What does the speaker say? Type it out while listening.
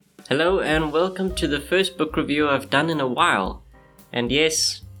Hello and welcome to the first book review I've done in a while. And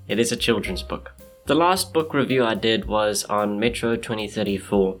yes, it is a children's book. The last book review I did was on Metro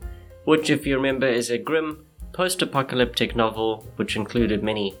 2034, which if you remember is a grim post-apocalyptic novel which included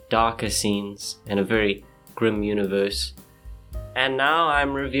many darker scenes and a very grim universe. And now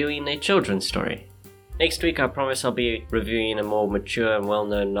I'm reviewing a children's story. Next week I promise I'll be reviewing a more mature and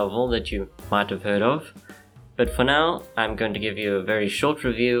well-known novel that you might have heard of. But for now, I'm going to give you a very short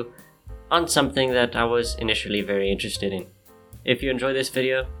review on something that I was initially very interested in. If you enjoy this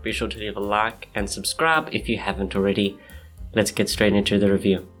video, be sure to leave a like and subscribe if you haven't already. Let's get straight into the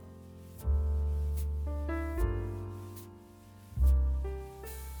review.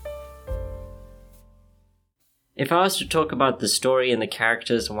 If I was to talk about the story and the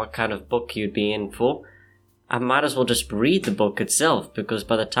characters and what kind of book you'd be in for, I might as well just read the book itself, because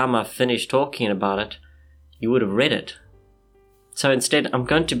by the time I've finished talking about it, you would have read it. So instead, I'm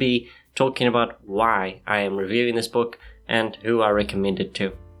going to be talking about why I am reviewing this book and who I recommend it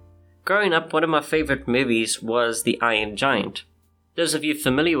to. Growing up, one of my favorite movies was The Iron Giant. Those of you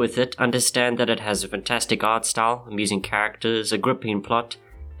familiar with it understand that it has a fantastic art style, amusing characters, a gripping plot,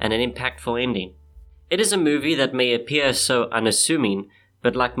 and an impactful ending. It is a movie that may appear so unassuming,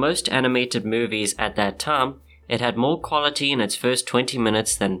 but like most animated movies at that time, it had more quality in its first 20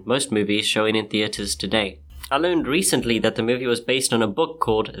 minutes than most movies showing in theaters today. I learned recently that the movie was based on a book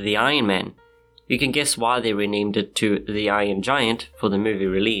called The Iron Man. You can guess why they renamed it to The Iron Giant for the movie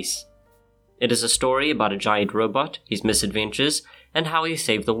release. It is a story about a giant robot, his misadventures, and how he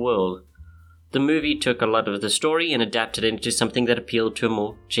saved the world. The movie took a lot of the story and adapted it into something that appealed to a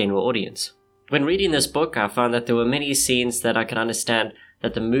more general audience. When reading this book, I found that there were many scenes that I could understand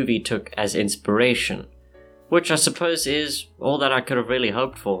that the movie took as inspiration, which I suppose is all that I could have really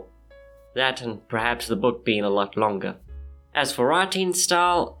hoped for. That and perhaps the book being a lot longer. As for writing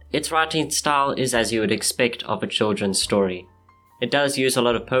style, its writing style is as you would expect of a children's story. It does use a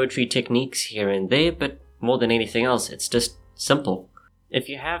lot of poetry techniques here and there, but more than anything else, it's just simple. If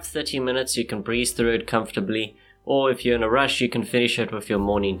you have 30 minutes, you can breeze through it comfortably, or if you're in a rush, you can finish it with your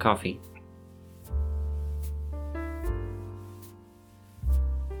morning coffee.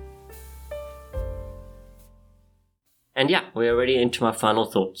 And yeah, we're already into my final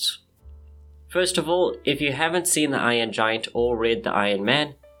thoughts. First of all, if you haven't seen The Iron Giant or read The Iron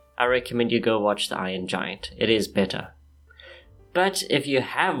Man, I recommend you go watch The Iron Giant. It is better. But if you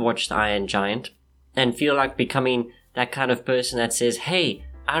have watched The Iron Giant and feel like becoming that kind of person that says, hey,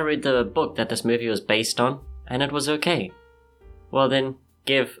 I read the book that this movie was based on and it was okay, well then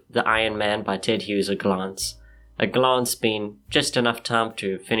give The Iron Man by Ted Hughes a glance. A glance being just enough time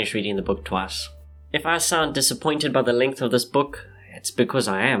to finish reading the book twice. If I sound disappointed by the length of this book, it's because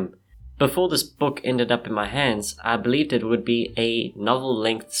I am. Before this book ended up in my hands, I believed it would be a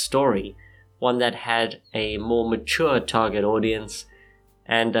novel-length story, one that had a more mature target audience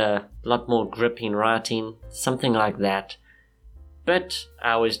and a lot more gripping writing, something like that. But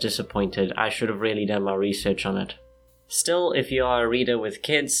I was disappointed. I should have really done my research on it. Still, if you are a reader with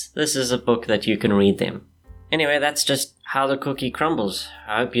kids, this is a book that you can read them. Anyway, that's just how the cookie crumbles.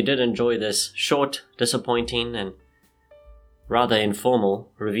 I hope you did enjoy this short, disappointing, and rather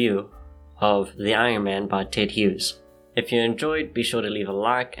informal review of The Iron Man by Ted Hughes. If you enjoyed, be sure to leave a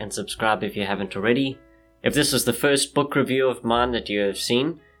like and subscribe if you haven't already. If this was the first book review of mine that you have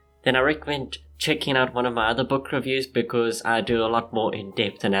seen, then I recommend checking out one of my other book reviews, because I do a lot more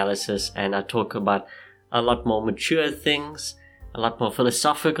in-depth analysis and I talk about a lot more mature things, a lot more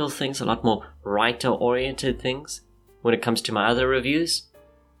philosophical things, a lot more writer-oriented things when it comes to my other reviews.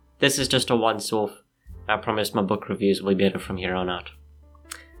 This is just a once-off. I promise my book reviews will be better from here on out.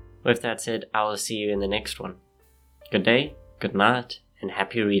 With that said, I will see you in the next one. Good day, good night, and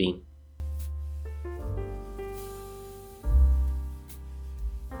happy reading.